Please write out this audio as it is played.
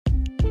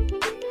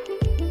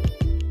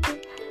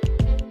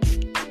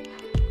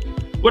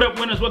What up,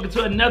 winners? Welcome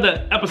to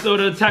another episode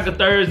of Tackle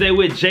Thursday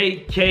with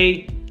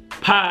JK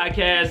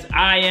Podcast.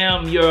 I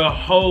am your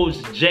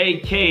host,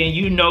 JK, and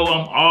you know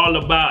I'm all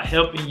about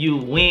helping you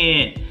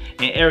win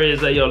in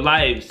areas of your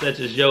life,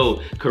 such as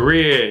your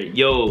career,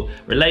 your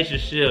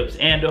relationships,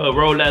 and a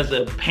role as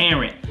a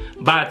parent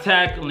by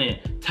tackling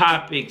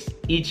topics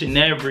each and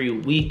every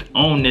week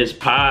on this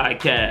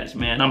podcast,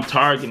 man. I'm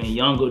targeting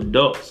young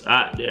adults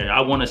out there.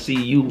 I want to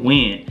see you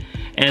win.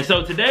 And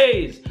so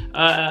today's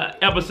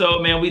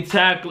episode, man, we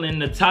tackling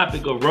the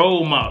topic of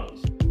role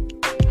models.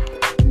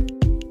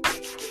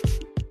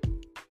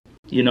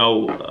 You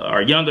know,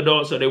 are young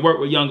adults, so they work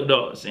with young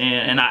adults.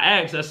 And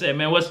I said,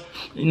 man, what's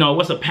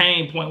a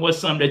pain point? What's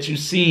something that you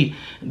see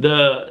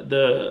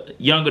the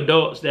young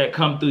adults that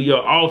come through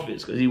your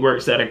office, because he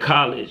works at a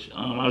college.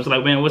 I was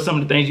like, man, what's some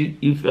of the things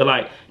you feel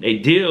like they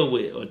deal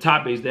with, or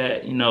topics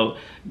that,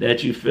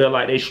 that you feel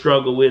like they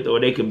struggle with, or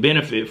they could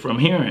benefit from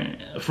hearing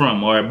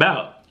from or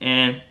about?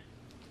 And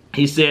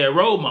he said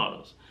role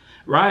models,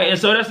 right? And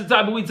so that's the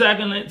topic we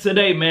tackling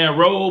today, man,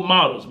 role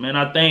models, man.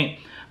 I think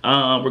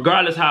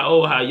regardless how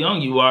old, how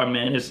young you are,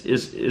 man,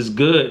 it's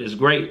good, it's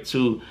great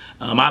to,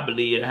 I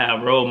believe, to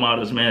have role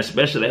models, man,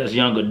 especially as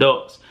young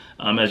adults.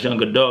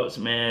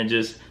 Man,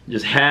 just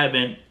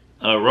having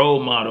a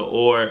role model,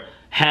 or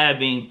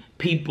having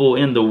people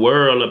in the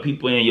world, or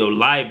people in your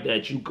life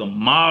that you can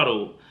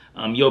model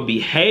your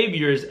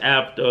behaviors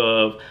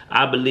after,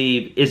 I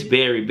believe it's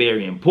very,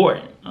 very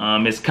important.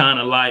 It's kind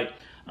of like,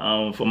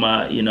 for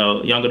my,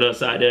 young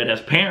adults out there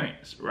that's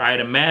parents, right?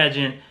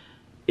 Imagine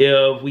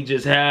if we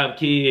just have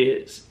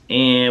kids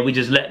and we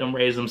just let them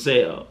raise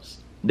themselves,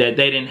 that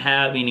they didn't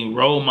have any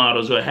role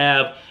models or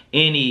have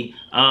any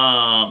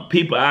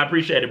people. I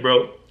appreciate it,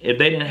 bro. If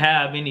they didn't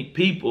have any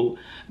people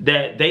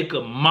that they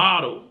could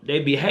model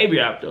their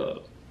behavior after,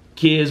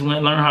 kids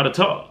wouldn't learn how to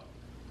talk.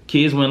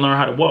 Kids wouldn't learn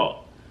how to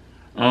walk.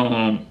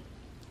 Our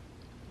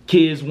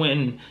kids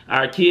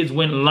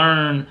wouldn't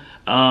learn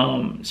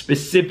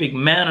specific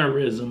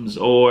mannerisms,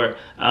 or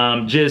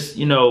just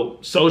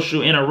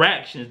social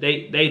interactions.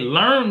 They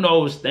learn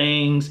those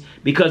things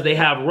because they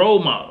have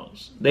role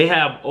models. They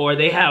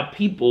have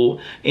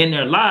people in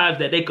their lives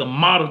that they can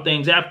model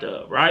things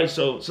after, right?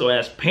 So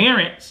as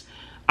parents,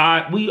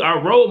 we are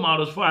role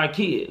models for our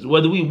kids,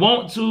 whether we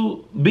want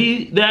to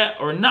be that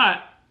or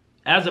not.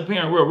 As a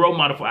parent, we're a role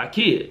model for our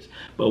kids.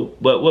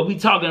 But what we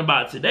talking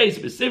about today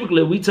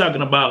specifically, we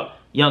talking about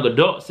young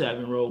adults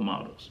having role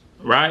models,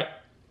 right?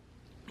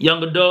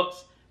 Young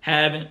adults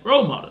having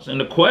role models. And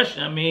the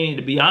question,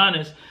 to be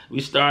honest, we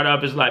start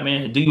off is like,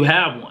 man, do you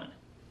have one?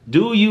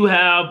 Do you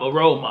have a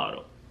role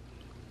model?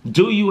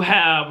 Do you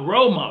have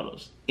role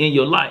models in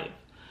your life?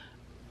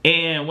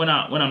 And when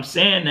I'm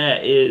saying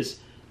that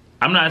is,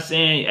 I'm not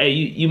saying, hey,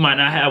 you might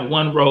not have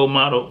one role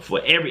model for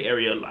every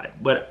area of life,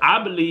 but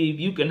I believe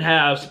you can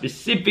have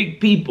specific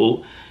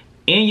people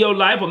in your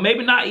life, or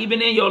maybe not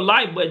even in your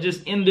life, but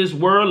just in this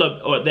world,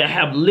 or that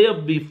have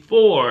lived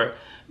before,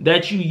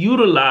 that you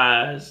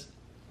utilize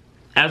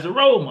as a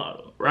role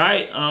model,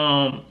 right?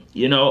 On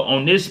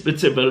this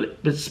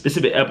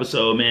specific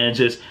episode, man,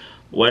 just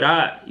what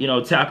I,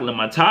 tackling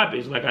my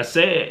topics, like I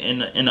said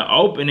in the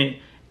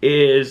opening,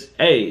 is,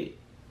 hey,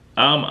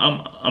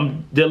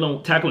 I'm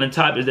tackling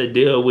topics that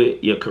deal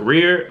with your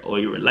career or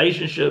your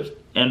relationships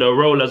and the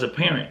role as a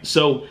parent.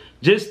 So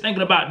just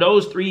thinking about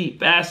those three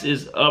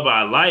facets of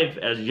our life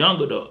as young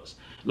adults,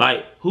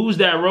 like, who's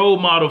that role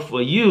model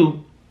for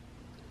you?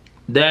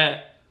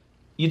 That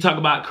you talk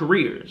about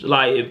careers,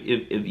 like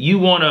if you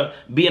want to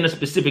be in a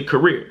specific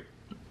career,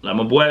 like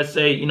my boy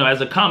say,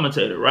 as a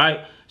commentator,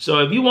 right? So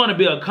if you want to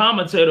be a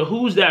commentator,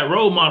 who's that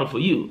role model for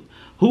you?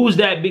 Who's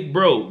that big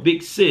bro,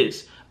 big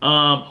sis?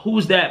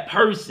 Who's that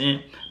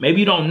person?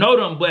 Maybe you don't know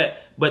them,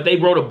 but they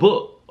wrote a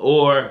book,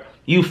 or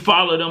you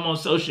follow them on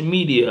social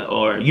media,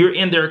 or you're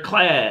in their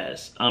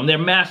class, their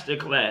master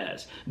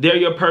class. They're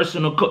your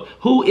personal coach.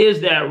 Who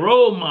is that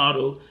role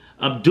model?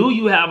 Do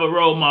you have a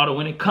role model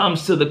when it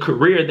comes to the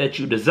career that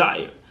you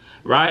desire,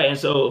 right? And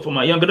so for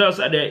my young adults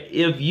out there,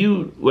 if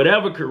you,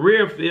 whatever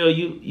career field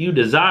you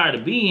desire to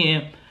be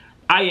in,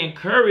 I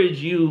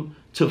encourage you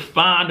to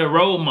find a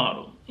role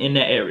model in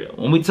that area.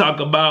 When we talk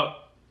about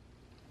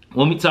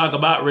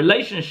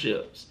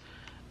relationships,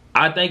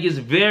 I think it's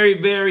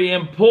very, very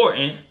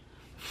important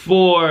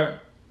for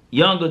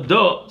young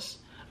adults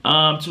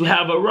to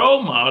have a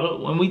role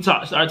model when we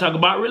start talking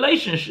about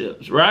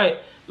relationships, right?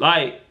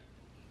 Like,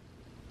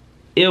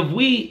 if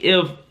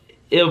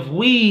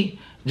we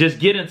just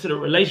get into the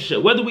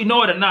relationship, whether we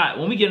know it or not,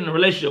 when we get in a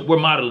relationship, we're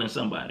modeling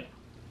somebody,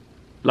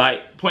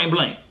 like, point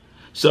blank.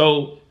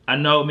 So I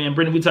know, me and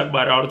Brittany, we talk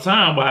about it all the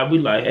time, why we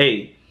like,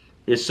 hey,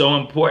 it's so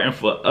important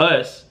for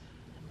us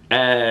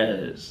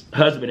as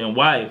husband and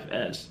wife,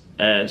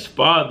 as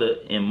father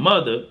and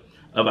mother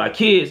of our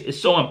kids. It's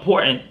so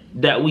important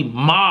that we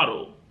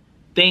model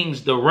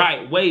things the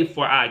right way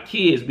for our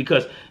kids,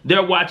 because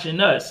they're watching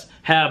us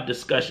have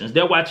discussions.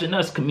 They're watching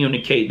us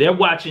communicate. They're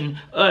watching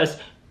us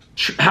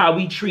how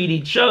we treat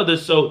each other.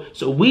 So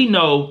we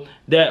know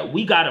that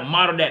we got to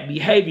model that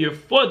behavior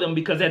for them,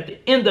 because at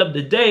the end of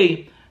the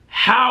day,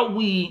 how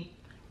we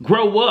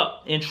grow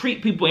up and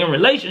treat people in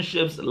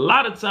relationships a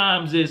lot of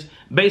times is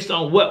based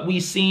on what we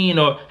seen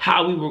or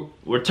how we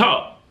were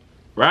taught,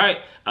 right?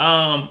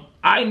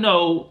 I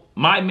know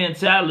my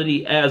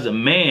mentality as a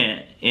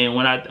man, and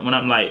when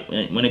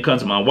it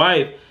comes to my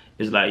wife,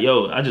 it's like,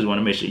 yo, I just want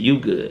to make sure you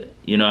good.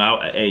 You know,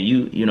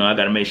 I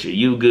got to make sure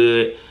you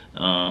good.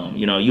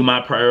 You know, you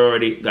my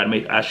priority. Got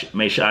to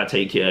make sure I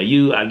take care of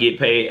you. I get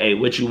paid. Hey,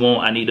 what you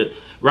want? I need to,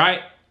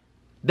 right?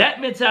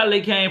 That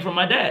mentality came from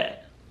my dad.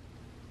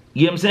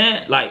 You know what I'm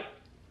saying? Like,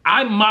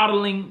 I'm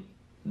modeling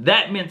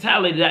that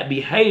mentality, that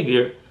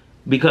behavior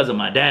because of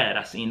my dad.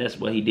 I seen that's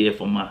what he did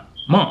for my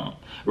mom,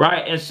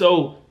 right? And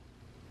so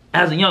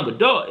as a young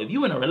adult, if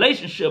you're in a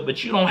relationship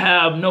but you don't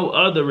have no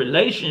other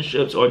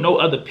relationships or no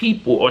other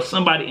people or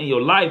somebody in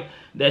your life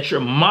that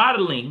you're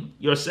modeling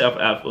yourself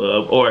after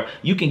of, or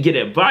you can get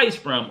advice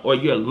from, or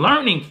you're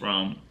learning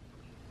from,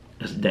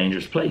 it's a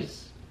dangerous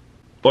place.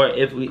 Or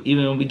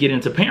even when we get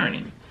into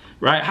parenting,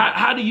 right?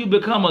 How do you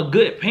become a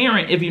good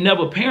parent if you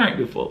never parent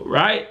before,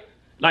 right?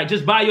 Like,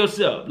 just by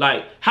yourself.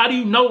 Like, how do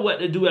you know what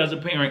to do as a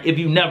parent if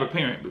you never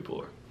parent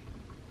before?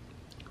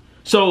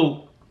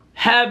 So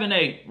having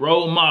a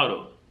role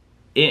model,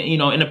 in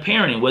the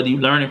parenting, whether you're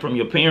learning from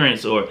your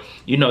parents or,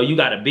 you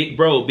got a big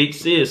bro, big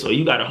sis, or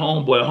you got a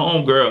homeboy,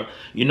 homegirl,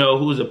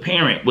 who's a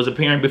parent, was a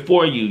parent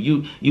before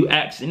you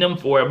asking them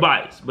for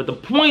advice. But the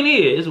point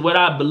is, what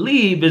I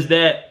believe is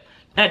that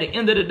at the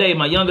end of the day,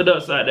 my young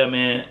adults out there,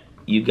 man,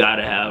 you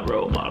gotta have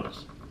role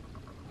models.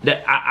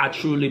 That I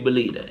truly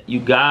believe that. You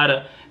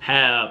gotta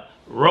have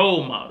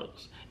role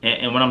models.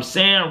 And when I'm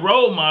saying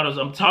role models,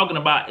 I'm talking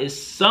about is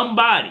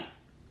somebody,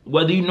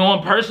 whether you know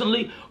them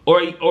personally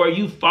or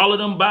you follow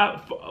them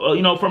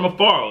from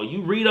afar, or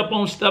you read up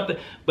on stuff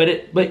but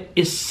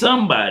it's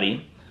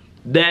somebody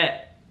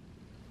that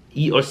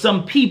or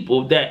some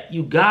people that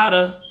you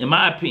gotta, in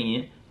my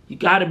opinion, you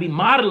gotta be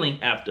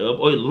modeling after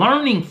or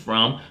learning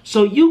from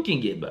so you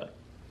can get better,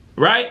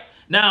 right?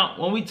 Now,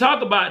 when we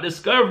talk about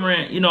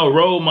discovering,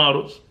 role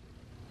models,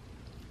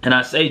 and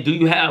I say, do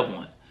you have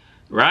one,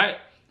 right?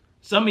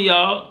 Some of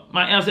y'all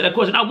might answer that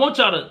question. I want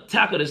y'all to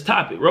tackle this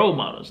topic, role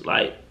models.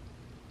 Like,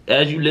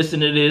 as you listen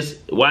to this,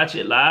 watch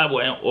it live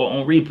or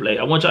on replay,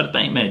 I want y'all to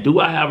think, man, do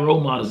I have role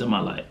models in my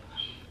life?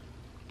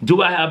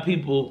 Do I have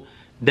people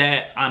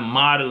that I'm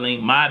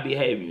modeling my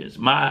behaviors,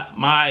 my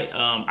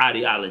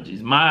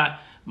ideologies, my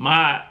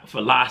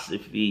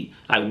philosophy?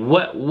 Like,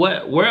 what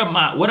am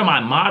I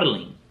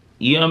modeling?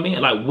 You know what I mean?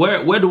 Like,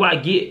 where do I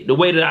get the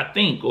way that I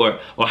think or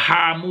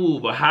how I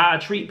move or how I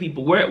treat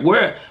people? Where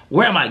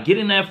am I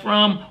getting that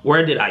from?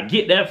 Where did I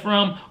get that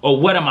from? Or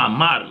what am I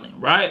modeling,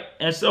 right?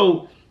 And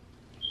so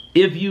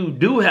if you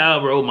do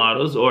have role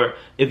models, or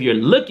if you're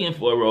looking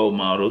for role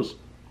models,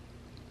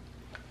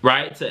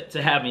 right,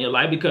 to have in your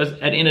life, because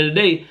at the end of the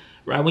day,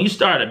 right, when you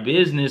start a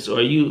business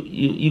or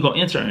you go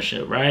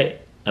internship,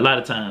 right? A lot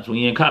of times when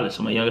you're in college,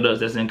 some of my young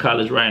adults that's in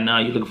college right now,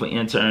 you're looking for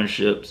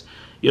internships.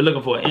 You're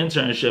looking for an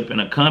internship in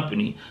a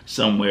company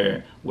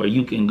somewhere where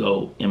you can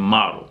go and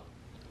model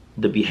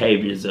the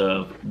behaviors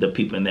of the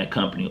people in that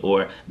company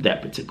or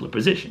that particular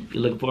position.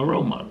 You're looking for a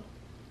role model.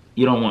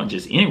 You don't want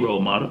just any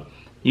role model.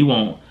 You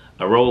want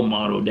a role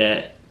model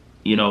that,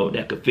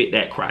 that could fit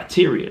that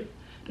criteria.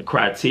 The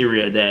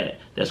criteria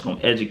that's going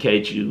to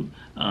educate you,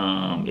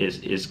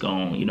 is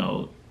going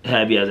to,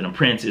 have you as an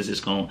apprentice. It's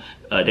going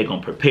they're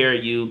going to prepare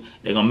you.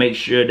 They're going to make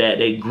sure that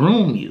they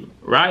groom you,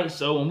 right?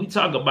 So when we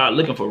talk about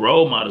looking for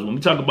role models, when we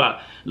talk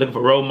about looking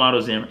for role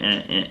models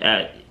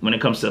when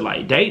it comes to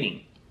like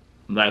dating,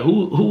 like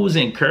who's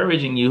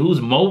encouraging you, who's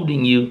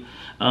molding you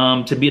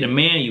to be the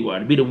man you are,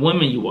 to be the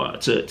woman you are,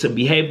 to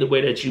behave the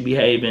way that you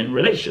behave in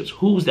relationships.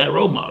 Who's that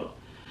role model,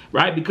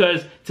 right?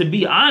 Because to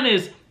be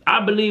honest,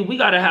 I believe we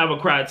got to have a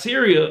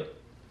criteria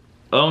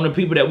on the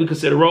people that we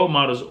consider role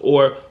models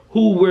or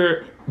who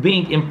we're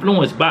being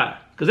influenced by.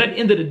 Because at the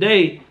end of the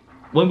day,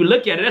 when we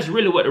look at it, that's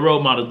really what the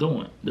role model's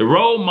doing. The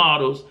role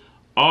models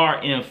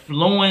are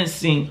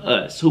influencing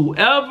us.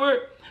 Whoever,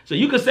 so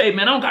you could say,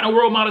 man, I don't got no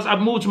role models, I've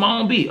moved to my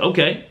own beat.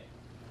 Okay.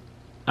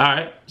 All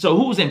right. So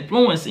who's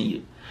influencing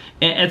you?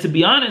 And to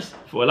be honest,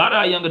 for a lot of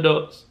our young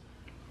adults,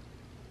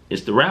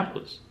 it's the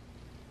rappers.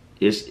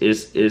 It's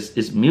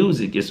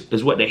music.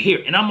 It's what they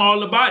hear. And I'm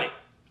all about it.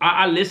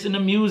 I listen to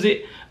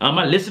music.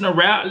 I listen to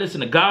rap. I listen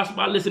to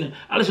gospel. I listen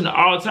to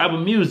all type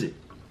of music.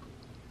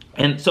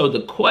 And so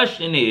the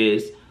question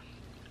is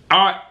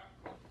our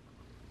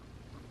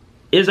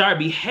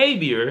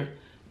behavior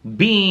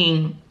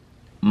being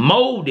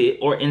molded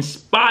or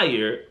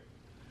inspired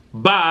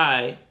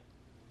by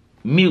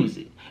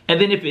music?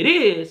 And then if it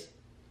is,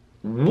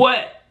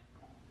 what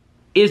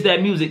is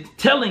that music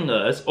telling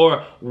us,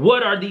 or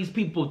what are these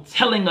people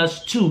telling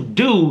us to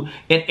do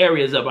in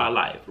areas of our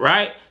life,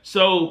 right?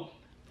 So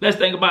let's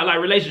think about like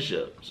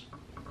relationships.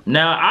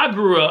 Now, I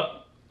grew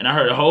up and I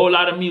heard a whole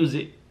lot of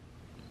music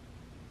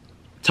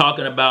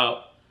talking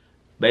about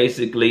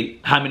basically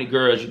how many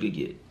girls you could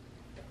get,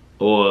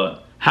 or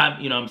how,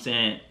 you know what I'm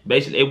saying?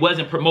 Basically, it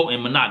wasn't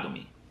promoting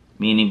monogamy,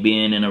 meaning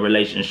being in a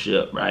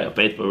relationship, right? A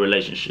faithful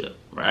relationship,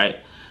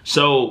 right?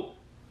 So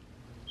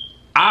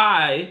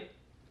I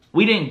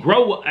We didn't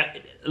grow.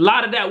 A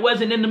lot of that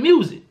wasn't in the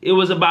music. It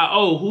was about,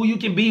 oh, who you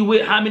can be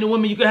with, how many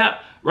women you can have,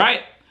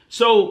 right?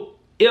 So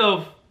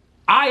if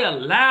I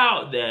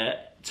allowed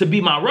that to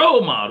be my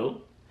role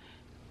model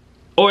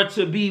or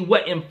to be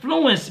what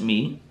influenced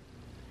me,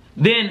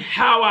 then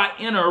how I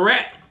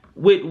interact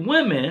with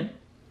women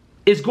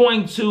is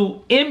going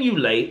to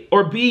emulate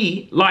or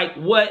be like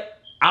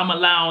what I'm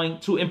allowing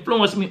to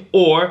influence me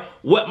or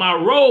what my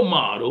role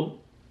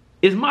model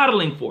is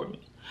modeling for me.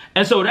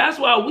 And so that's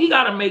why we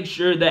got to make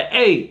sure that,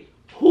 hey,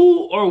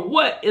 who or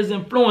what is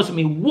influencing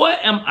me? What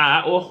am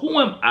I or who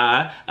am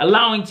I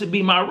allowing to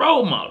be my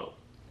role model?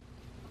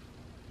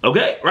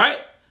 Okay, right?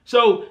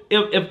 So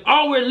if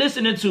all we're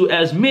listening to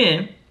as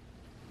men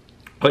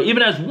or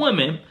even as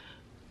women,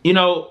 you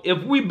know,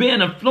 if we're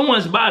being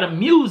influenced by the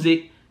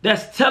music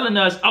that's telling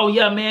us, oh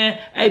yeah, man,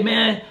 hey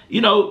man, you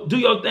know, do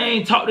your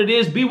thing, talk to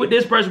this, be with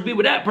this person, be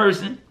with that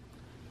person,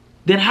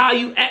 then how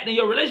you act in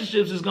your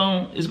relationships is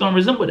gonna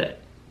resemble that.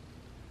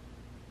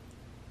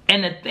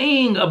 And the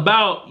thing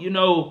about, you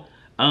know,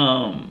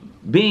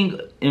 being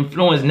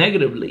influenced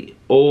negatively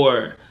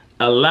or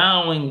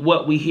allowing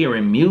what we hear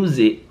in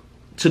music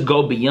to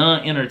go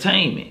beyond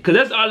entertainment, because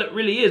that's all it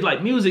really is.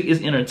 Like, music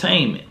is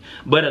entertainment.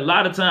 But a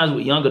lot of times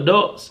with young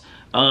adults,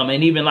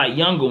 and even like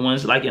younger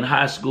ones, like in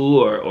high school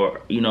or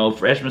you know,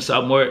 freshman,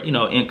 sophomore, you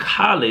know, in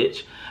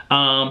college,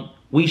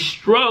 we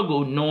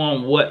struggle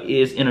knowing what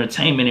is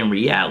entertainment in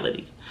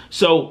reality.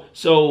 So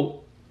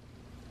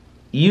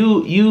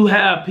you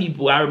have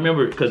people, I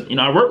remember, because, you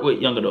know, I work with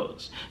young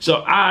adults. So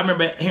I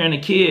remember hearing a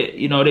kid,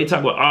 you know, they talk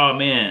about, oh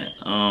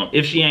man,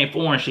 if she ain't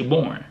foreign, she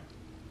born.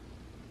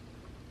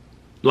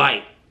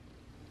 Like,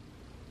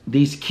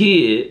 these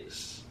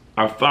kids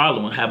are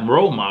following, have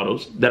role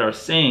models that are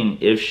saying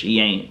if she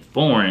ain't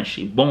foreign,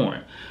 she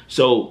born.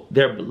 So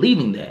they're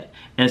believing that.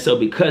 And so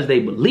because they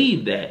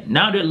believe that,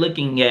 now they're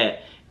looking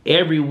at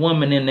every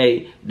woman in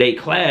they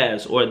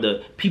class or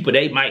the people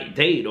they might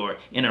date or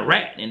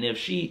interact. And if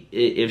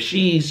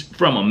she's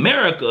from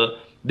America,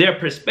 their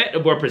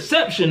perspective or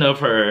perception of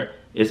her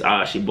is,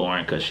 she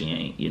born because she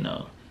ain't, you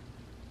know.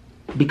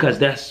 Because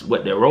that's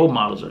what their role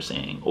models are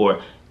saying.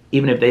 Or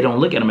even if they don't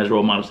look at them as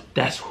role models,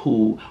 that's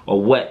who or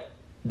what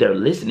they're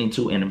listening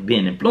to and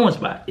being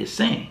influenced by is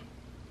saying.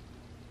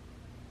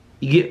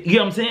 You get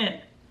what I'm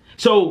saying?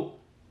 So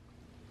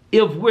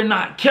if we're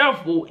not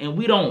careful and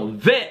we don't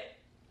vet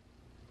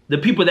the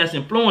people that's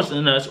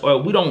influencing us,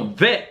 or we don't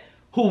vet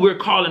who we're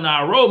calling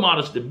our role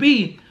models to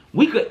be,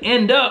 we could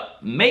end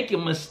up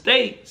making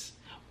mistakes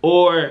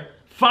or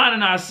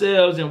finding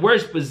ourselves in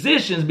worse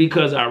positions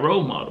because our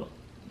role model.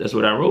 That's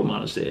what our role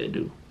model said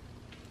do.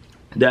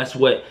 That's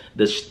what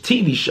the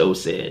TV show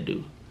said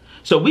do.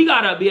 So we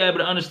gotta be able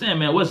to understand,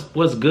 man,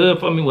 what's good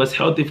for me, what's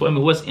healthy for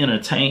me, what's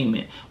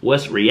entertainment,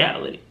 what's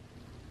reality.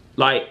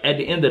 Like, at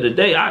the end of the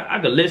day, I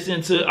could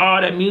listen to all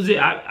that music,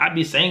 I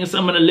be singing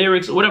some of the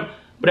lyrics or whatever,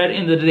 but at the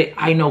end of the day,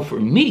 I know for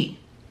me,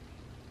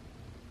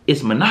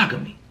 it's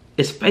monogamy,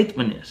 it's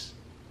faithfulness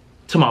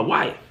to my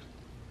wife.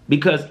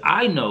 Because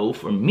I know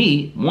for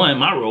me, one,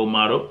 my role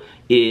model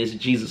is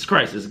Jesus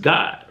Christ, is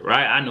God,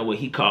 right? I know what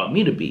he called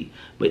me to be.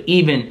 But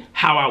even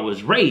how I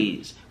was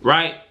raised,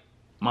 right?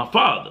 My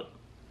father,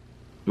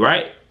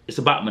 right? It's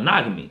about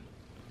monogamy,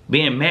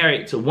 being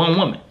married to one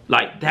woman.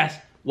 Like, that's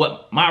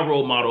what my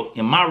role model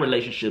in my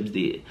relationships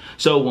did.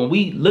 So when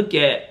we look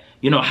at,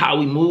 you know, how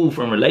we move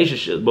from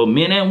relationships, both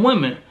men and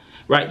women,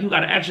 right? You got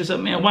to ask yourself,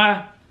 man,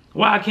 why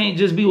I can't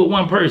just be with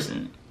one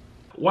person?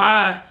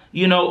 Why,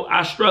 you know,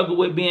 I struggle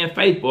with being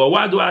faithful? Or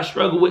why do I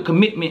struggle with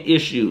commitment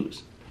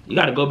issues? You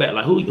got to go back,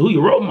 like, who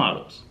your role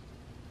models?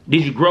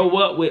 Did you grow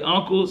up with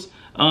uncles,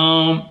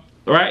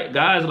 right?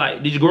 Guys,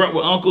 like, did you grow up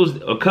with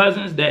uncles or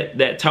cousins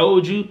that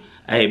told you,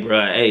 hey,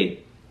 bruh,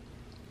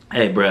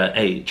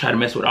 hey, try to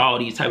mess with all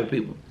these type of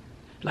people?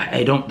 Like,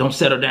 hey, don't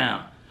settle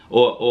down.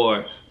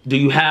 Or do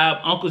you have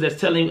uncles that's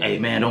telling you, hey,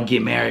 man, don't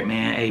get married,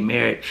 man. Hey,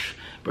 marriage,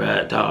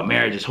 bruh, dog,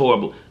 marriage is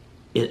horrible.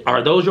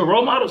 Are those your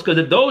role models? Because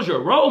if those are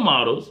your role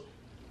models,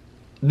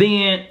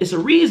 then it's a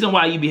reason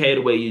why you behave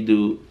the way you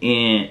do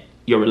in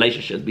your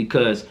relationships,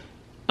 because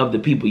of the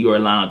people you're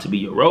allowing to be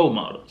your role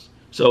models.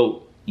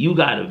 So you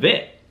got to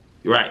vet,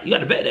 right? You got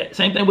to vet that.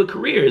 Same thing with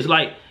careers.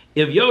 Like,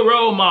 if your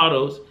role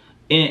models,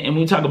 and when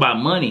we talk about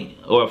money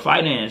or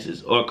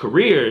finances or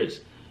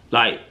careers,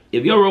 like,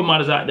 if your role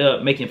models out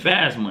there making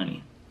fast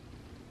money,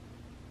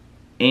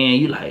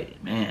 and you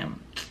like, man,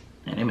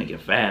 they making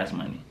fast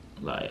money.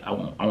 Like, I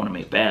want to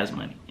make fast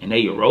money, and they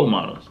your role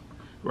models,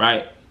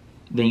 right?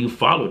 Then you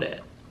follow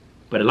that.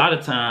 But a lot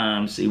of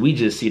times, see, we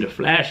just see the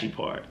flashy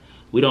part.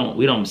 We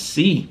don't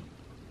see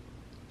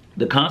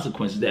the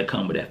consequences that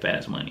come with that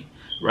fast money,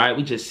 right?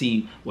 We just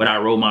see what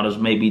our role models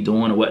may be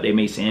doing or what they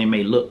may say, and it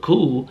may look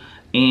cool,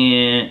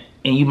 and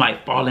you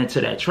might fall into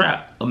that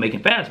trap of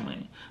making fast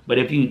money. But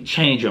if you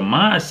change your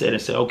mindset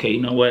and say, okay,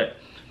 you know what?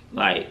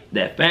 Like,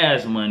 that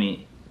fast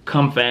money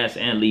come fast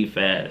and leave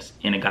fast,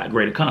 and it got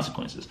greater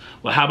consequences.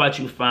 Well, how about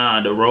you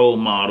find a role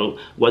model,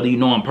 whether you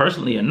know them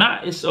personally or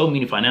not? It's so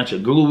many financial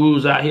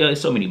gurus out here.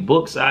 It's so many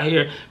books out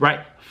here,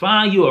 right?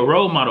 Find you a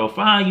role model.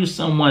 Find you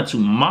someone to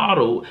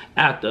model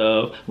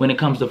after when it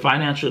comes to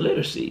financial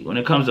literacy, when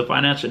it comes to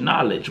financial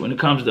knowledge, when it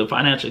comes to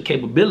financial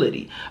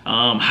capability,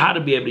 how to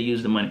be able to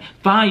use the money.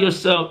 Find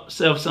yourself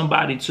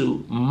somebody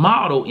to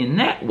model in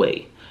that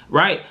way,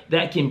 right?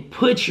 That can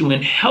put you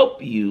and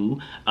help you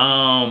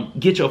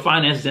get your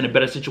finances in a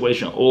better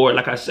situation. Or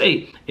like I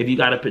say, if you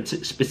got a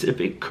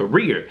specific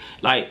career,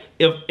 like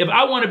if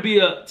I want to be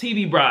a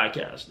TV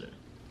broadcaster,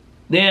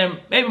 then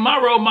maybe my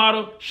role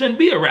model shouldn't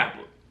be a rapper.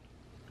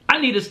 I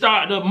need to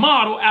start the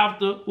model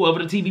after whoever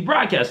the TV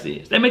broadcaster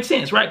is. That makes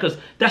sense, right? Because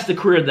that's the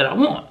career that I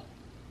want.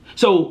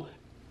 So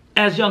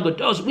as young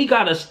adults, we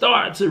got to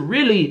start to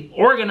really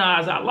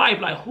organize our life.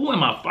 Like, who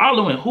am I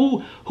following?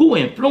 Who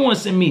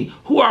influencing me?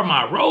 Who are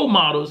my role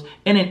models?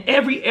 And in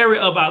every area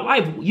of our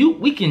life,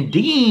 we can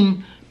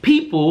deem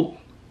people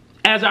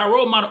as our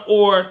role model,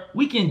 or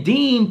we can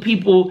deem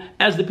people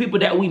as the people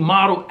that we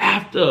model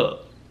after,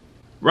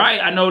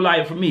 right? I know,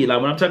 like for me, like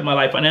when I'm talking about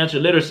like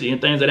financial literacy and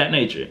things of that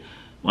nature,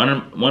 one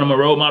of my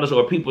role models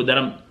or people that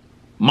I'm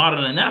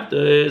modeling after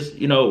is,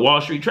 you know,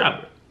 Wall Street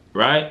Trapper,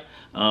 right?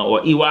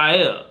 Or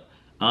EYL,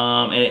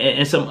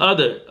 and some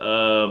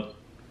other,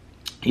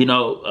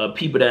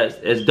 people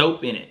that's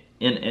dope in it,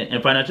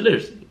 in financial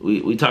literacy.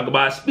 We talk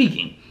about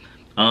speaking.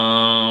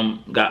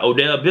 Got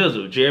Odell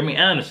Bizzle, Jeremy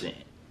Anderson,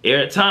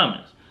 Eric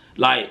Thomas,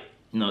 like,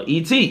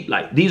 E.T.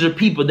 Like, these are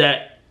people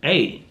that,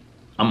 hey,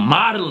 I'm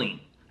modeling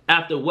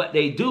after what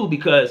they do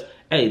because,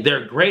 hey,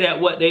 they're great at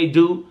what they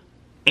do.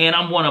 And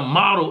I'm going to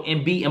model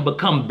and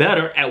become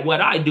better at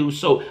what I do.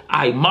 So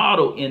I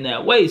model in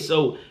that way.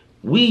 So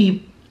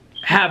we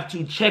have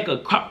to check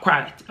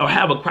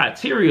have a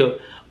criteria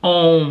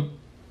on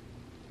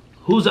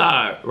who's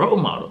our role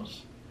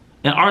models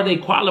and are they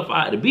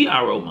qualified to be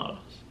our role models.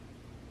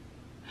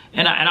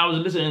 And I was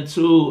listening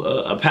to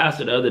a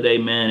pastor the other day,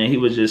 man, and he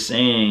was just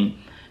saying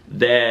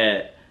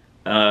that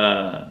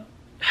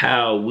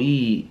how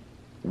we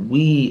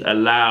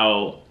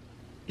allow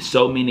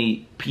so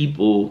many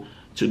people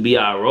to be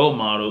our role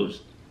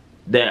models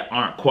that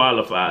aren't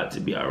qualified to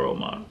be our role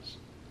models,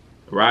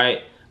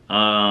 right?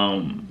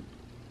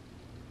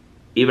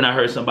 Even I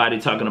heard somebody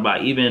talking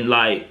about even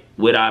like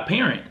with our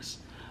parents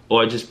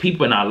or just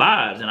people in our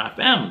lives and our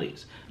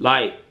families.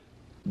 Like,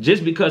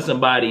 just because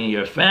somebody in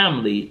your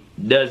family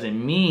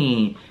doesn't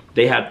mean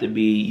they have to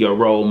be your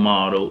role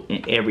model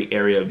in every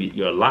area of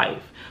your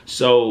life.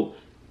 So,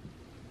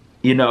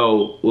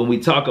 when we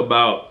talk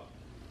about,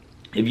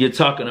 if you're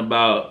talking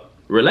about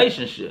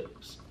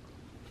relationships,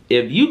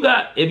 if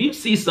you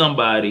see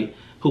somebody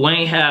who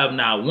ain't have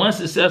not one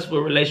successful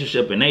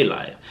relationship in their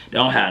life, they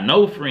don't have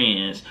no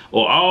friends,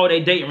 or all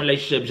their dating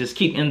relationships just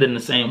keep ending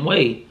the same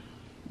way,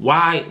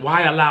 why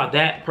allow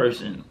that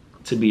person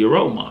to be a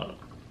role model?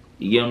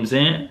 You get what I'm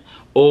saying?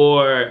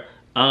 Or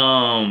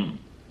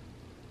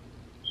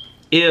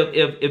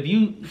if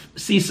you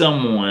see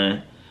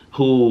someone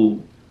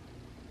who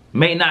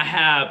may not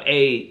have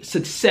a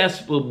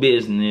successful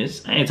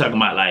business, I ain't talking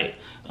about like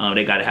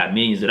they got to have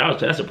millions of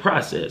dollars. That's a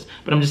process.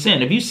 But I'm just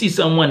saying, if you see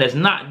someone that's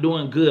not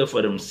doing good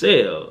for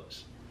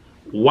themselves,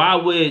 why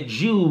would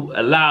you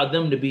allow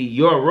them to be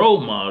your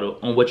role model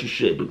on what you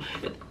should do?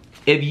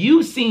 If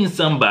you seen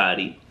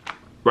somebody,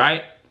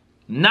 right,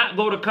 not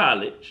go to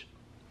college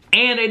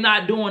and they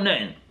not doing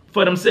nothing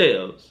for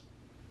themselves,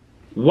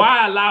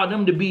 why allow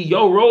them to be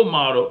your role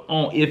model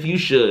on if you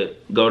should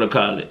go to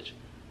college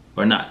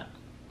or not?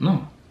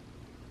 No,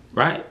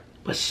 right?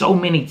 But so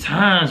many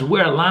times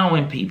we're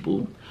allowing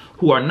people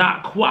who are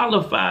not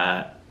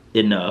qualified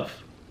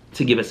enough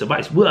to give us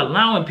advice. We're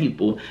allowing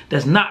people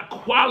that's not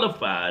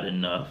qualified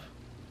enough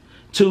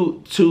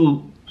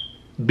to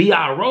be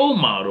our role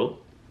model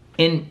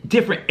in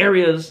different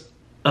areas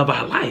of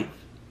our life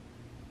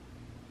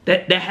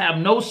that have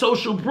no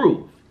social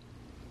proof.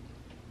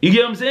 You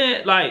get what I'm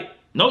saying? Like,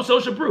 no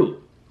social proof.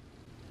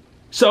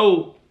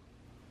 So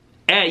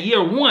at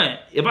year one,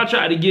 if I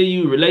try to give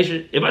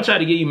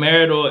you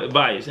marital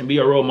advice and be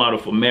a role model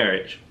for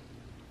marriage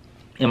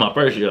in my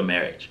first year of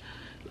marriage,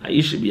 like,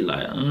 you should be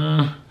like,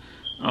 I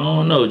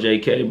don't know,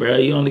 JK, bro.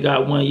 You only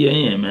got 1 year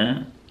in,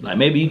 man. Like,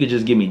 maybe you could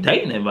just give me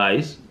dating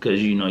advice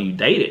because, you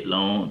dated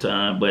long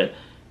time, but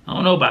I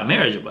don't know about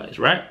marriage advice,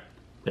 right?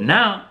 But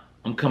now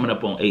I'm coming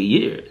up on 8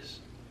 years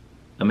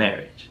of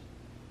marriage.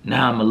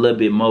 Now I'm got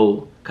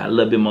a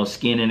little bit more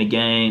skin in the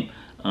game,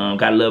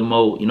 got a little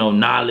more,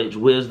 knowledge,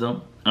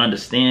 wisdom,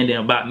 understanding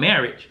about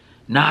marriage.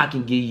 Now I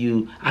could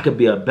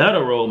be a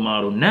better role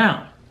model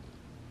now,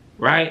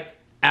 right?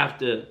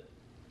 After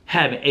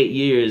having 8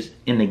 years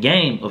in the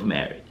game of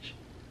marriage.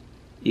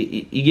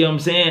 You get what I'm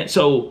saying?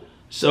 So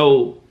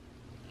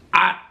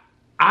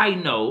I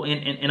know,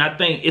 and I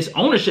think it's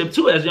ownership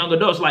too as young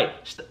adults. Like,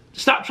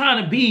 stop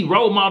trying to be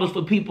role models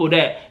for people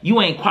that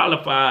you ain't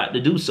qualified to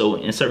do so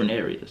in certain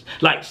areas.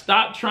 Like,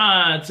 stop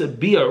trying to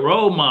be a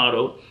role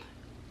model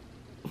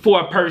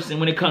for a person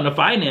when it comes to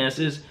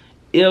finances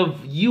if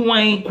you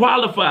ain't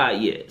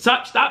qualified yet.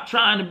 Stop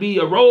trying to be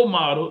a role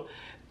model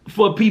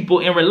for people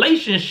in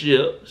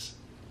relationships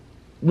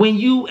when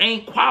you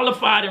ain't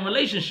qualified in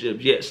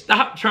relationships yet.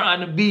 Stop trying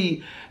to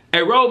be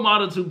a role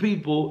model to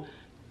people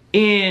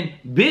in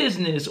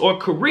business or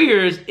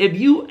careers if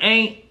you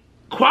ain't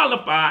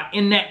qualified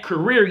in that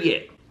career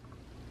yet.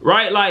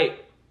 Right?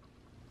 Like,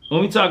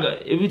 if we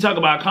talk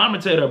about a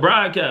commentator or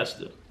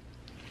broadcaster,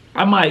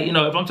 I might,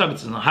 if I'm talking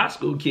to some high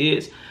school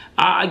kids,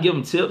 I give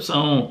them tips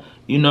on,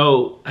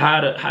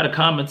 how to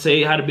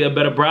commentate, how to be a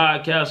better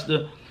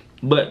broadcaster.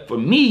 But for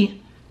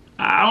me,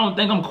 I don't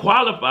think I'm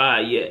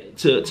qualified yet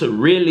to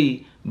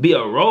really be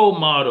a role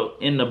model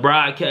in the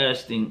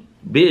broadcasting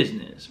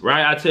business,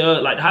 right? I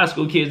tell like high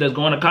school kids that's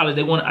going to college,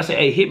 I say,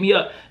 hey, hit me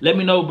up, let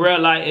me know, bro.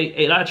 Like,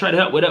 hey, I try to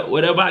help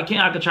whatever I can.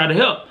 I can try to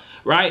help,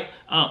 right?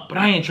 But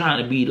I ain't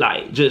trying to be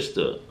like just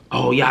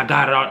oh yeah, I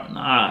got it all.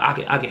 Nah,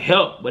 I can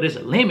help, but it's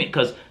a limit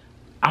because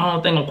I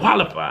don't think I'm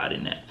qualified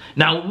in that.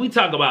 Now, when we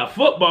talk about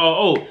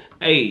football, oh,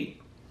 hey,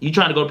 you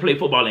trying to go play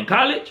football in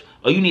college,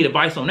 or you need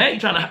advice on that? You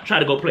try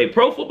to go play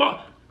pro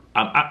football?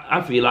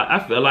 I feel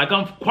like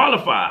I'm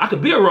qualified. I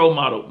could be a role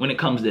model when it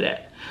comes to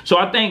that. So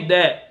I think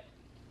that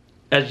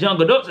as young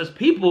adults, as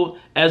people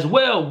as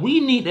well, we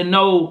need to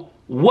know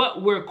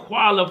what we're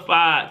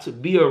qualified to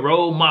be a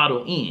role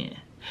model in.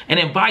 And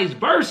then vice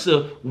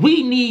versa,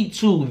 we need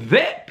to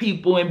vet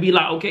people and be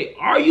like, okay,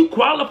 are you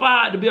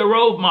qualified to be a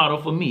role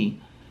model for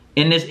me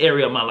in this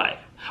area of my life?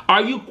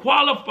 Are you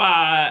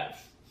qualified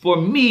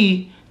for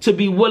me to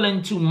be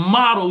willing to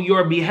model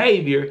your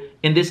behavior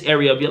in this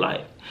area of your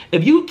life?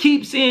 If you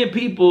keep seeing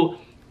people,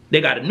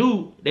 they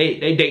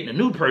dating a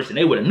new person,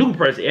 they with a new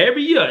person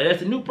every year,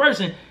 that's a new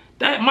person,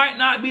 that might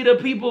not be the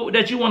people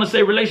that you want to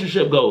say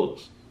relationship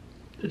goals.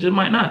 It just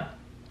might not.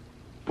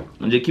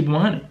 I'm just keep it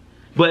 100.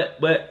 But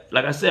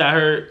like I said, I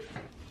heard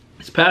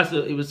this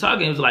pastor, he was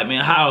talking, he was like,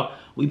 man, how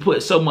we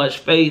put so much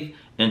faith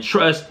and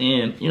trust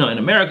in, in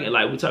America.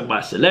 Like, we talk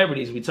about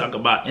celebrities, we talk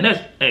about, and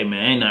that's, hey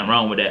man, ain't nothing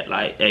wrong with that.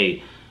 Like,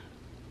 hey,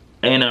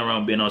 ain't nothing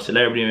wrong with being a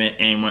celebrity,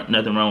 ain't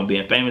nothing wrong with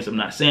being famous. I'm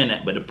not saying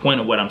that, but the point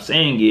of what I'm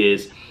saying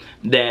is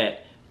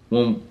that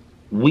when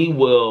we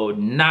will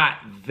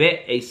not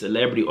vet a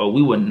celebrity, or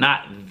we will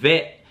not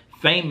vet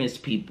famous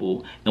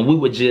people, and we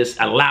would just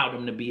allow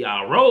them to be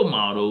our role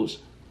models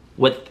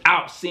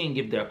without seeing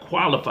if they're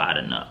qualified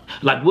enough.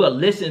 Like, we'll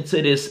listen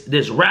to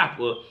this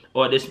rapper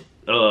or this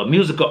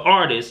musical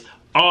artist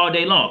all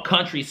day long,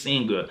 country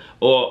singer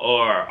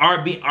or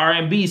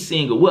R&B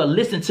singer. We'll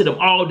listen to them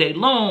all day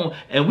long,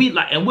 and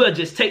we'll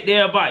just take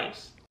their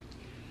advice.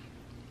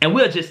 And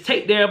we'll just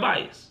take their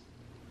advice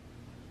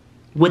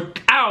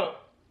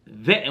without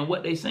vetting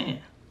what they saying.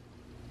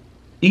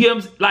 You get what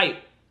I'm saying? Like,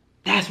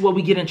 that's where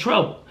we get in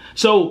trouble.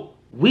 So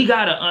we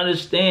gotta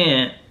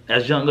understand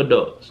as young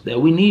adults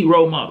that we need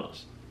role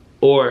models,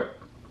 or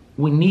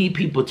we need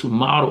people to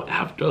model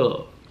after.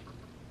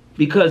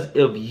 Because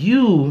if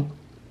you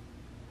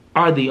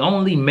are the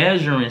only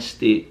measuring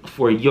stick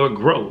for your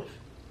growth,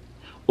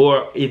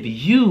 or if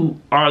you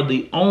are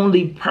the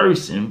only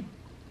person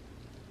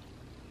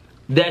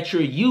that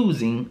you're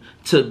using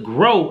to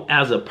grow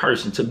as a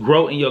person, to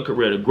grow in your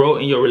career, to grow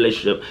in your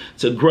relationship,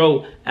 to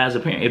grow as a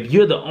parent, if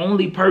you're the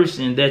only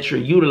person that you're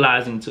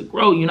utilizing to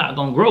grow, you're not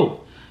gonna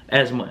grow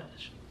as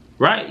much,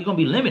 right? You're gonna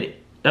be limited.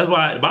 That's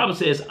why the Bible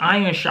says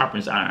iron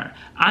sharpens iron.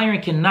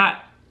 Iron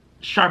cannot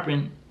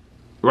sharpen,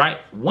 right?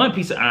 One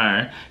piece of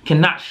iron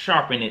cannot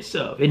sharpen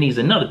itself. It needs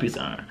another piece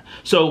of iron.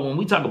 So when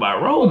we talk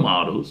about role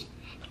models,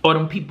 or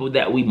them people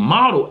that we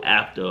model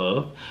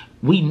after,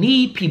 we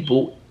need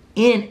people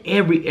in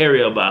every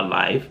area of our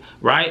life,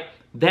 right,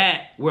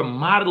 that we're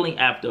modeling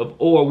after,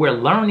 or we're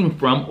learning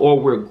from, or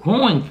we're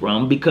growing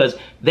from, because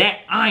that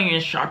iron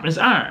sharpens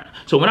iron.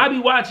 So when I be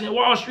watching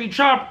Wall Street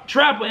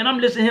Trapper and I'm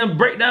listening to him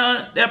break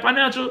down that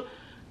financial,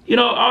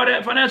 all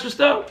that financial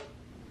stuff,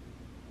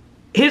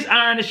 his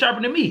iron is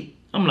sharper than me.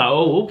 I'm like,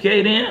 oh,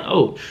 okay then.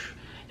 Oh,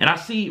 and I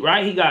see,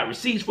 right, he got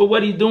receipts for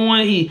what he's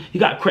doing. He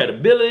got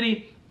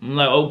credibility. I'm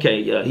like, okay,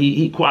 yeah,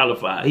 he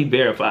qualified. He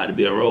verified to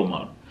be a role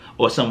model,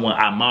 or someone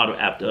I model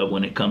after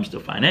when it comes to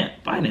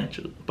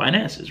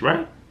finances,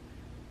 right?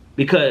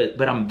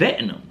 But I'm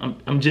vetting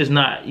him. I'm just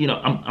not,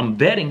 I'm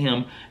vetting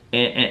him,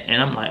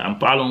 and I'm like, I'm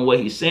following what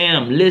he's saying.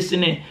 I'm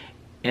listening,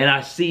 and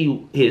I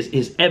see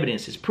his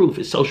evidence, his proof,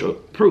 his social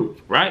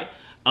proof, right?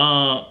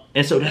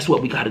 And so that's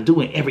what we got to do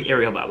in every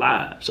area of our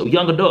lives. So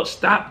young adults,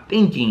 stop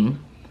thinking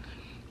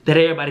that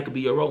everybody could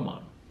be your role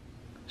model.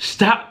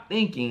 Stop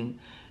thinking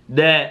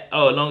that,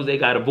 oh, as long as they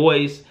got a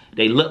voice,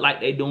 they look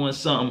like they doing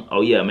something,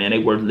 oh yeah, man, they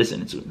worth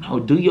listening to. No,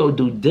 do your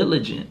due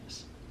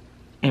diligence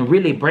and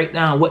really break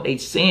down what they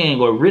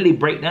saying, or really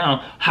break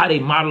down how they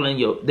modeling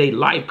their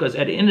life. Because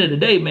at the end of the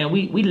day, man,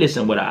 we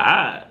listen with our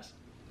eyes.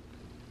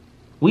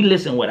 We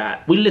listen with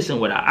our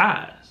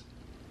eyes.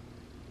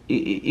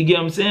 You get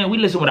what I'm saying? We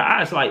listen with our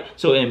eyes. Like,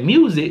 so in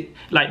music,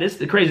 like, this is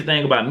the crazy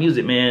thing about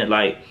music, man.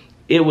 Like,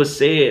 it was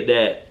said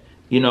that,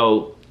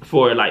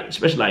 for like,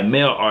 especially like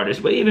male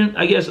artists, but even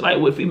I guess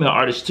like with female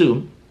artists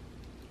too,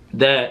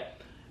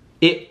 that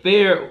it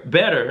fared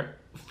better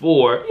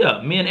for,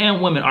 yeah, men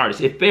and women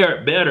artists. It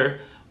fared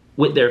better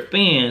with their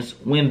fans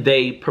when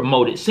they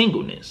promoted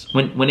singleness.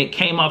 When it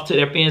came off to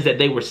their fans that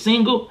they were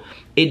single,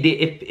 it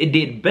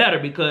did better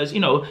because, you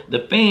know, the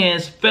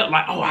fans felt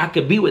like, oh, I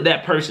could be with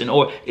that person,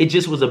 or it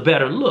just was a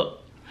better look.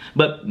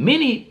 But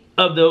many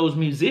of those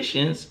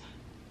musicians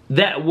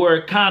that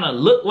were kind of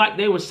looked like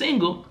they were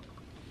single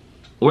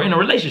were in a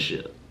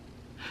relationship.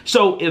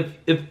 So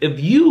if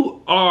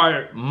you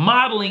are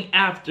modeling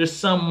after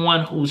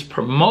someone who's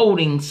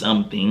promoting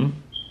something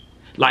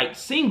like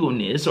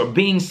singleness or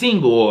being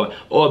single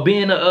or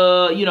being you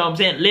know what I'm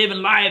saying, living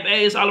life,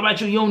 hey, it's all about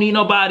you, you don't need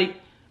nobody.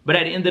 But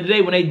at the end of the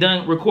day, when they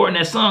done recording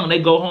that song, they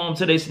go home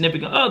to their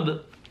significant other.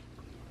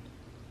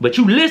 But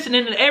you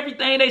listening to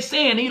everything they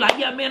saying, and you like,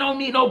 yeah, man, I don't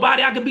need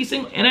nobody, I can be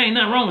single. And there ain't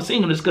nothing wrong with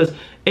singleness, because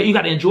you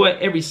got to enjoy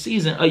every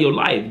season of your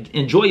life.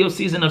 Enjoy your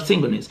season of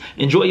singleness.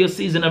 Enjoy your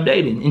season of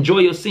dating. Enjoy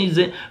your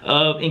season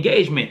of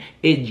engagement.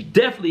 And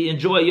definitely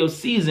enjoy your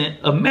season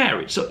of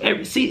marriage. So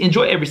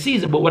enjoy every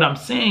season. But what I'm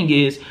saying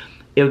is,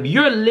 if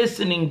you're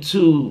listening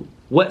to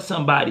what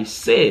somebody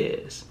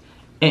says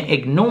and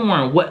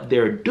ignoring what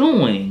they're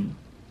doing,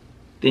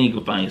 then you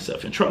can find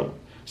yourself in trouble.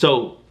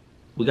 So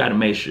we got to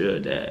make sure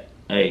that,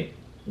 hey,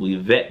 we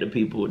vet the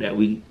people that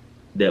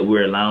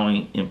we're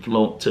allowing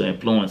to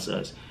influence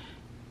us.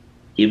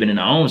 Even in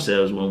our own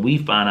selves, when we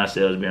find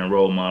ourselves being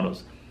role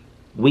models,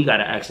 we got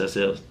to ask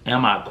ourselves,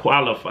 am I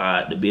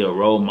qualified to be a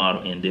role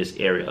model in this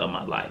area of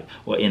my life,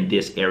 or in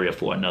this area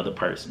for another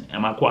person?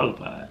 Am I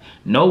qualified?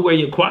 Know where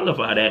you're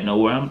qualified at, know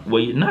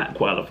where you're not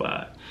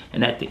qualified.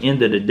 And at the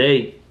end of the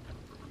day,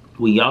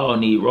 we all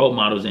need role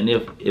models. And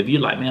if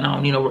you're like, man, I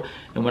don't need no,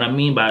 and what I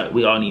mean by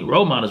we all need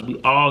role models, we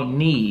all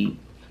need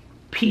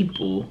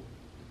people,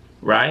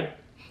 right?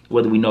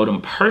 Whether we know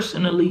them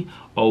personally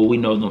or we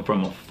know them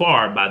from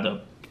afar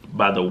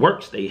by the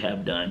works they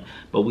have done.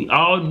 But we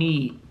all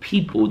need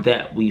people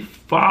that we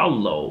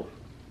follow,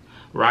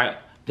 right?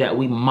 That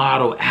we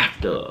model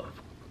after.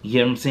 You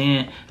know what I'm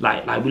saying?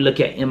 Like we look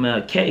at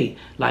MLK,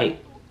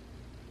 like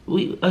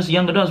us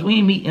young adults, we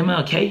ain't meet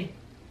MLK,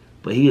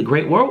 but he a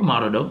great role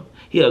model though.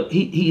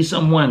 He's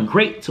someone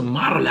great to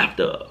model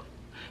after.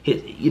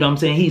 You know what I'm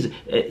saying? He's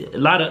a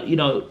lot of, you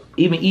know,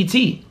 even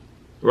E.T.,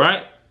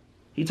 right?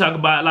 He talk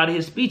about a lot of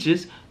his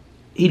speeches.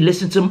 He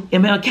listened to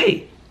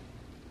MLK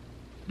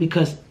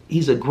because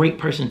he's a great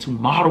person to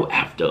model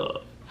after.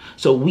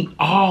 So we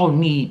all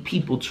need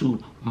people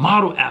to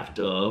model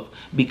after,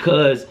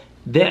 because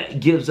that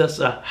gives us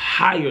a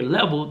higher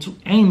level to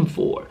aim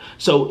for.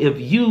 So if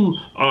you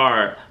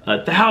are a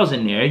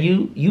thousandaire,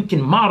 you can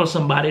model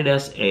somebody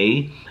that's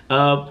a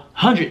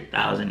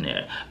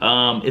 100,000-aire.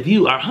 If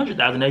you are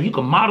 100,000-aire, you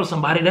can model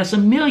somebody that's a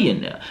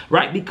millionaire,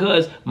 right?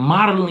 Because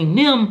modeling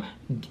them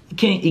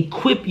can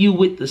equip you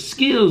with the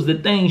skills, the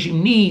things you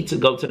need to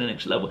go to the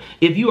next level.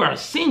 If you are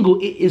single,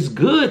 it is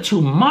good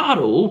to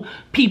model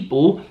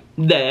people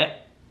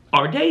that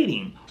are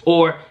dating.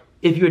 Or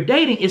if you're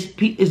dating, it's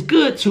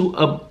good to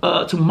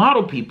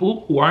model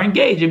people who are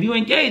engaged. If you're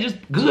engaged, it's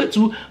good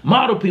to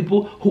model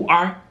people who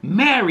are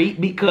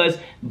married, because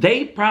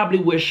they probably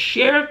will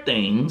share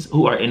things,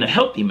 who are in a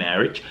healthy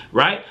marriage,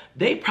 right?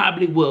 They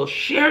probably will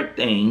share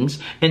things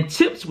and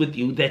tips with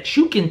you that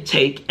you can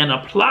take and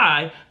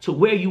apply to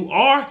where you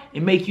are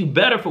and make you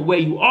better for where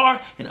you are,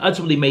 and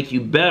ultimately make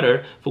you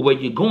better for where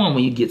you're going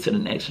when you get to the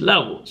next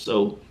level.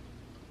 So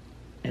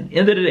at the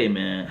end of the day,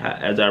 man,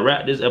 as I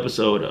wrap this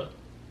episode up,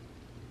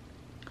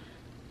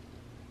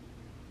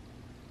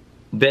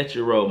 vet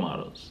your role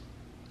models.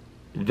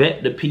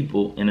 Vet the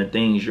people and the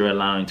things you're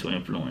allowing to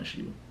influence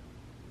you.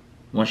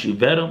 Once you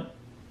vet them,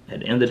 at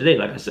the end of the day,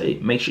 like I say,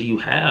 make sure you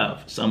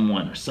have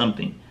someone or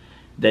something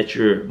that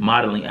you're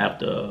modeling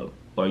after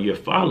or you're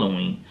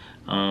following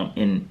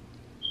in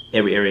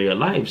every area of your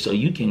life, so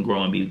you can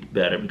grow and be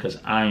better, because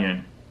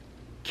iron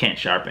can't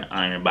sharpen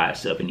iron by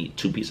itself. It needs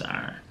two pieces of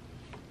iron.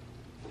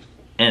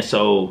 And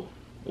so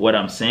what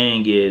I'm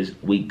saying is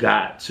we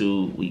got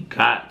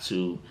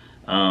to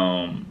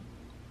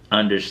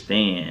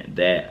understand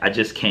that I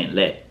just can't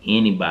let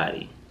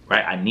anybody,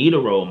 right? I need a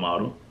role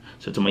model.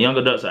 So to my young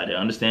adults out there,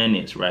 understand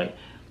this, right?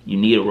 You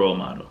need a role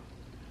model.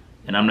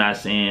 And I'm not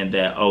saying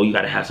that, oh, you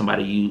got to have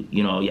somebody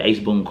you know, your ace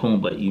boom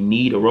coon, but you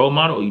need a role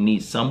model, or you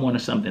need someone or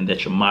something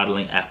that you're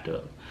modeling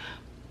after.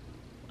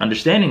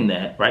 Understanding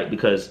that, right?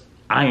 Because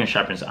iron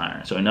sharpens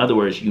iron. So in other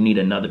words, you need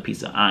another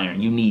piece of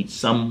iron. You need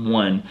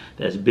someone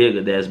that's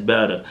bigger, that's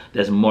better,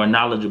 that's more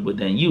knowledgeable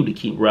than you to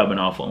keep rubbing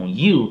off on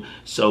you,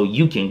 so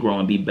you can grow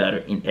and be better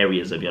in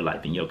areas of your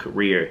life, in your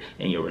career,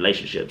 in your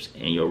relationships,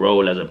 in your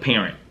role as a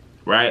parent,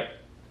 right?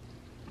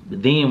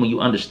 But then when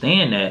you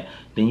understand that,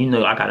 then you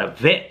know I gotta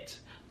vet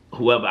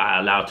whoever I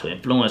allow to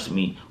influence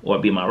me or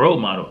be my role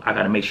model. I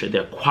gotta make sure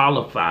they're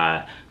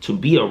qualified to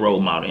be a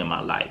role model in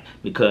my life,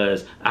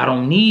 because I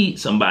don't need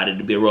somebody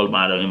to be a role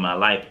model in my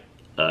life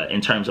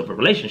in terms of a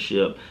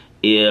relationship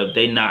if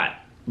they're not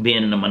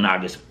being in a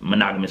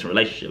monogamous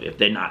relationship, if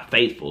they're not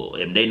faithful,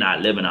 if they're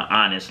not living an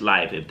honest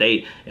life, if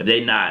they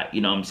not, you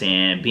know what I'm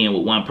saying, being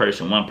with one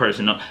person.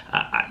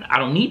 I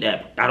don't need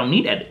that. I don't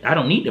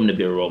need them to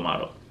be a role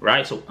model.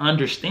 right? So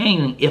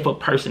understanding if a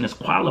person is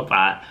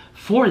qualified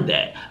for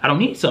that. I don't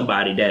need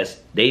somebody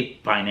they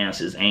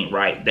finances ain't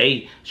right,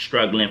 they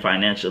struggling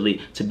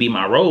financially, to be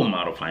my role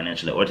model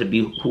financially, or to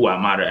be who I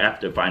model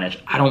after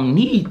financially. I don't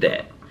need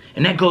that.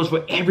 And that goes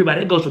for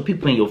everybody. That goes for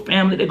people in your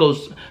family. That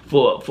goes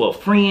for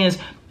friends.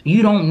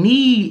 You don't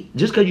need,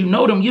 just because you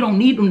know them, you don't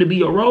need them to be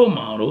your role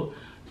model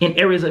in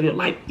areas of your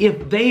life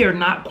if they are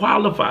not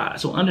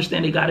qualified. So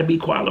understand they got to be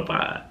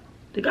qualified.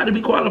 They got to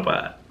be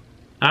qualified.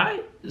 All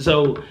right?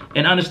 So,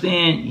 and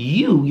understand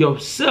you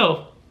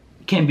yourself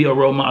can be a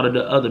role model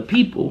to other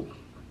people,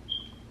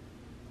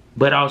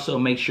 but also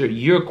make sure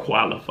you're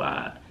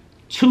qualified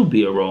to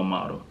be a role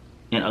model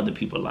in other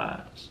people's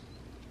lives.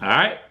 All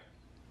right?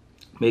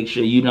 Make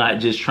sure you're not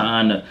just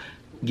trying to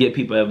give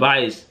people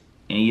advice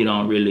and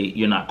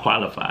you're not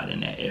qualified in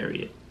that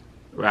area,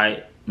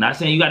 right? Not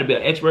saying you got to be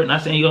an expert,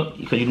 not saying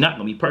because you're not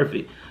going to be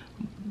perfect,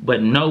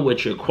 but know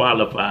what you're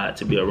qualified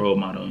to be a role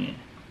model in,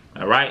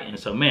 all right? And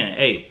so, man,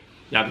 hey,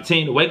 y'all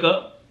continue to wake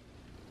up,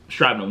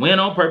 striving to win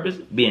on purpose,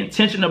 be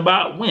intentional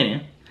about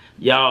winning.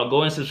 Y'all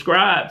go and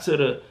subscribe to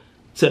the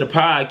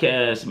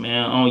podcast,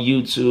 man, on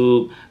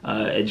YouTube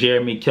at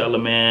Jeremy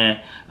Kellerman.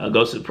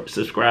 Go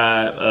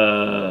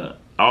subscribe.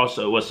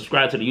 Also,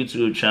 subscribe to the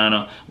YouTube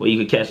channel where you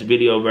can catch the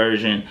video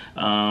version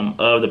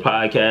of the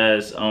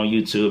podcast on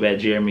YouTube at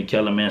Jeremy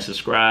Kellerman.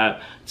 Subscribe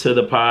to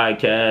the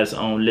podcast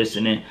on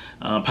listening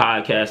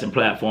podcasts and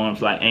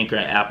platforms like Anchor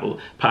and Apple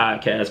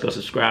Podcasts. Go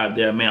subscribe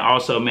there, man.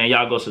 Also, man,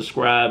 y'all go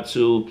subscribe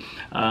to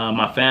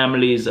my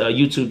family's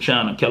YouTube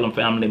channel, Kellerman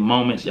Family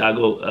Moments. Y'all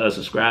go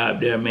subscribe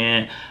there,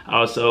 man.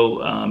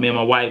 Also, me and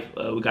my wife,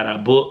 we got our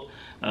book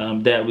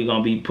that we're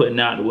gonna be putting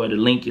out, where the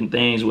link and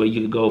things where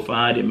you can go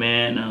find it,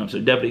 man.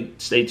 So definitely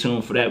stay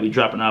tuned for that. We're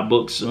dropping our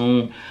book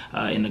soon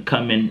in the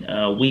coming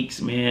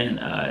weeks, man.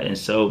 And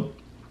so,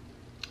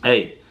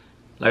 hey,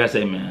 like I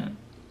say, man,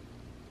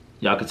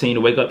 y'all continue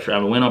to wake up,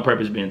 strive to win on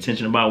purpose, be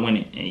intentional about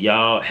winning, and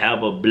y'all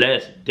have a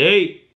blessed day.